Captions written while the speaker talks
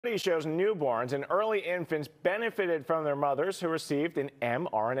Study shows newborns and early infants benefited from their mothers who received an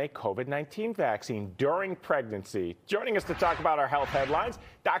mRNA COVID-19 vaccine during pregnancy. Joining us to talk about our health headlines,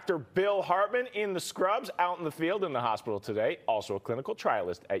 Dr. Bill Hartman in the scrubs out in the field in the hospital today, also a clinical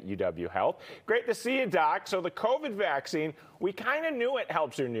trialist at UW Health. Great to see you, Doc. So the COVID vaccine, we kind of knew it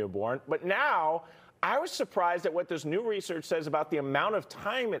helps your newborn, but now I was surprised at what this new research says about the amount of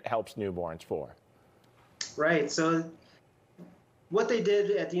time it helps newborns for. Right. So what they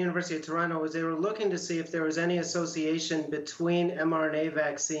did at the University of Toronto was they were looking to see if there was any association between mRNA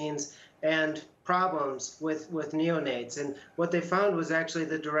vaccines and problems with neonates. And what they found was actually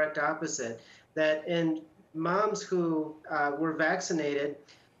the direct opposite, that in moms who were vaccinated,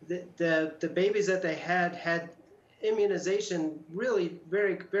 the babies that they had immunization, really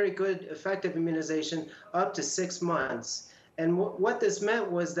very good, effective immunization up to 6 months. And what this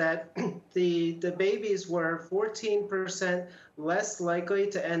meant was that the babies were 14% less likely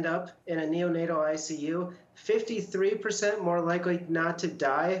to end up in a neonatal ICU, 53% more likely not to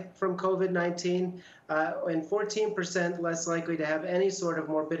die from COVID-19, and 14% less likely to have any sort of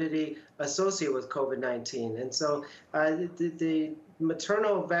morbidity associated with COVID-19. And so the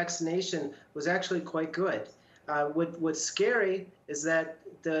maternal vaccination was actually quite good. What's scary is that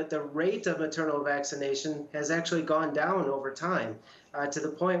the rate of maternal vaccination has actually gone down over time to the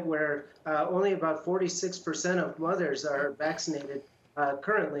point where only about 46% of mothers are vaccinated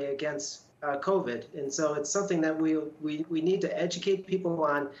currently against COVID. And so it's something that we need to educate people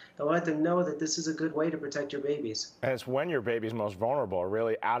on and let them know that this is a good way to protect your babies. And it's when your baby's most vulnerable,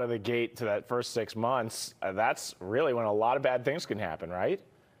 really out of the gate to that first 6 months. That's really when a lot of bad things can happen, right?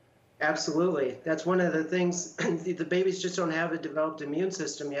 Absolutely. That's one of the things. The babies just don't have a developed immune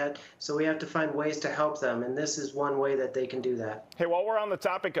system yet, so we have to find ways to help them, and this is one way that they can do that. Hey, while we're on the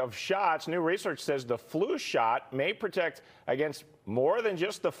topic of shots, new research says the flu shot may protect against more than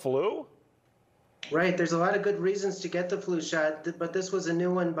just the flu? Right. There's a lot of good reasons to get the flu shot, but this was a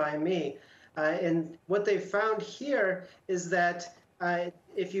new one by me. And what they found here is that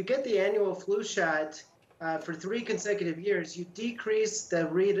if you get the annual flu shot, for 3 consecutive years, you decrease the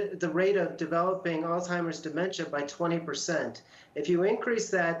rate of developing Alzheimer's dementia by 20%. If you increase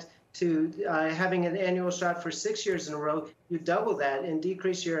that to having an annual shot for 6 years in a row, you double that and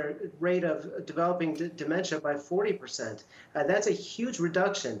decrease your rate of developing dementia by 40%. That's a huge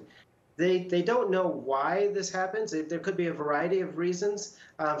reduction. They don't know why this happens. There could be a variety of reasons,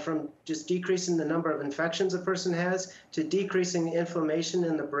 from just decreasing the number of infections a person has to decreasing the inflammation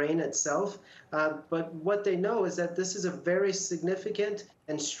in the brain itself. But what they know is that this is a very significant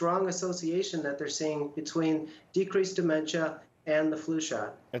and strong association that they're seeing between decreased dementia and the flu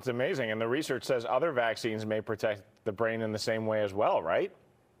shot. It's amazing. And the research says other vaccines may protect the brain in the same way as well, right?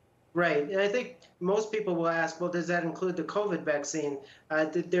 Right. And I think most people will ask, well, does that include the COVID vaccine?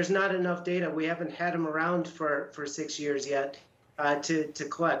 There's not enough data. We haven't had them around for 6 years yet to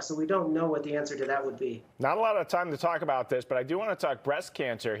collect. So we don't know what the answer to that would be. Not a lot of time to talk about this, but I do want to talk breast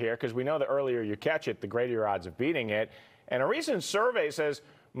cancer here because we know the earlier you catch it, the greater your odds of beating it. And a recent survey says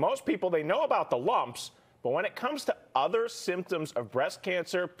most people, they know about the lumps, but when it comes to other symptoms of breast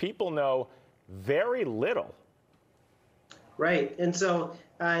cancer, people know very little. Right. And so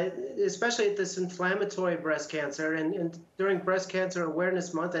especially at this inflammatory breast cancer, and during Breast Cancer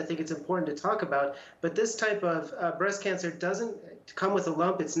Awareness Month, I think it's important to talk about, but this type of breast cancer doesn't come with a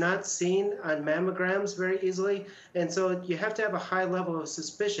lump. It's not seen on mammograms very easily, and so you have to have a high level of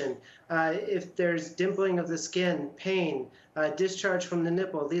suspicion. If there's dimpling of the skin, pain, discharge from the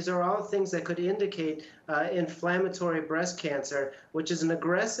nipple, these are all things that could indicate inflammatory breast cancer, which is an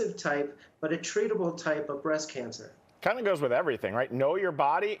aggressive type, but a treatable type of breast cancer. Kind of goes with everything, right? Know your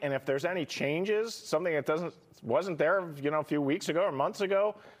body, and if there's any changes, something that wasn't there, a few weeks ago or months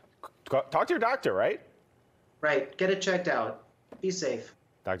ago, talk to your doctor, right? Right. Get it checked out. Be safe.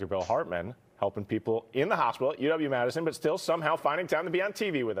 Dr. Bill Hartman, helping people in the hospital at UW-Madison, but still somehow finding time to be on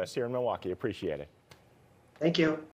TV with us here in Milwaukee. Appreciate it. Thank you.